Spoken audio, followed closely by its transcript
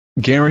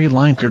Gary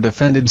Lineker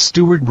defended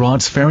Stuart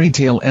Broad's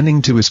fairytale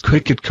ending to his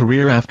cricket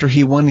career after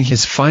he won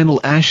his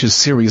final Ashes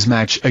series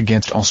match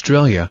against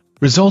Australia,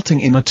 resulting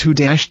in a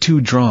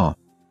 2-2 draw.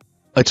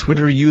 A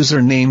Twitter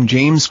user named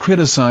James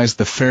criticized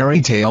the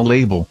fairytale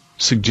label,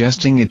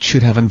 suggesting it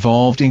should have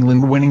involved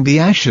England winning the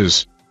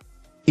Ashes.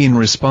 In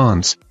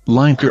response,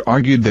 Lineker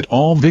argued that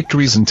all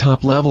victories in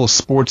top-level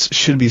sports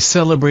should be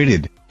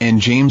celebrated,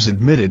 and James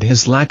admitted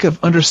his lack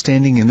of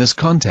understanding in this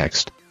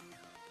context.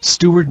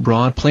 Stuart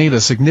Broad played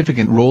a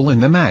significant role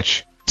in the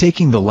match,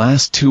 taking the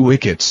last 2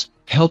 wickets,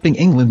 helping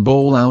England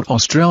bowl out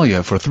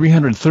Australia for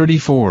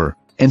 334,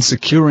 and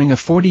securing a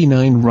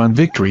 49-run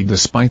victory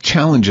despite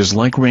challenges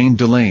like rain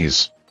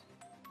delays.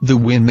 The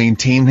win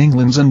maintained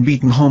England's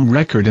unbeaten home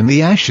record in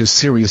the Ashes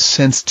series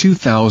since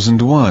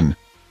 2001.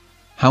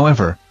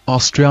 However,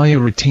 Australia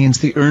retains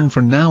the urn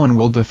for now and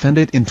will defend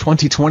it in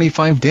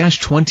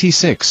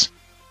 2025-26.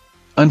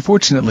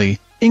 Unfortunately,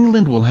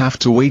 England will have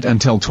to wait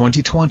until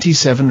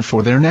 2027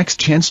 for their next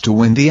chance to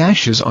win the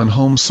Ashes on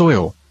home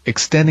soil,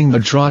 extending the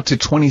draw to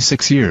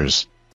 26 years.